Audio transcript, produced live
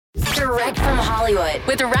Direct from Hollywood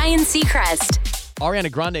with Ryan Seacrest.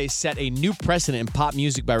 Ariana Grande set a new precedent in pop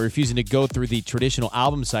music by refusing to go through the traditional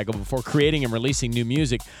album cycle before creating and releasing new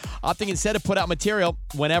music, opting instead to put out material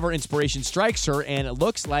whenever inspiration strikes her, and it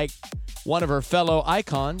looks like one of her fellow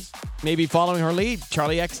icons may be following her lead,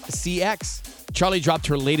 Charli XCX. Charli dropped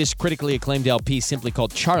her latest critically acclaimed LP, simply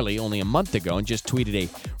called Charli, only a month ago, and just tweeted a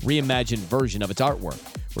reimagined version of its artwork,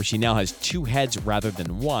 where she now has two heads rather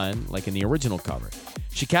than one, like in the original cover.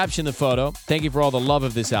 She captioned the photo, "Thank you for all the love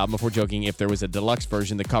of this album," before joking if there was a deluxe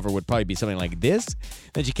version, the cover would probably be something like this.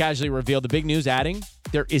 Then she casually revealed the big news, adding,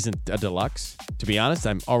 "There isn't a deluxe. To be honest,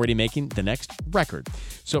 I'm already making the next record."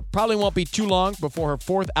 So it probably won't be too long before her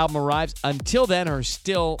fourth album arrives. Until then, her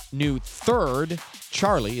still new third,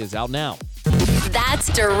 Charli, is out now. That's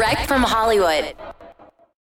Direct from Hollywood.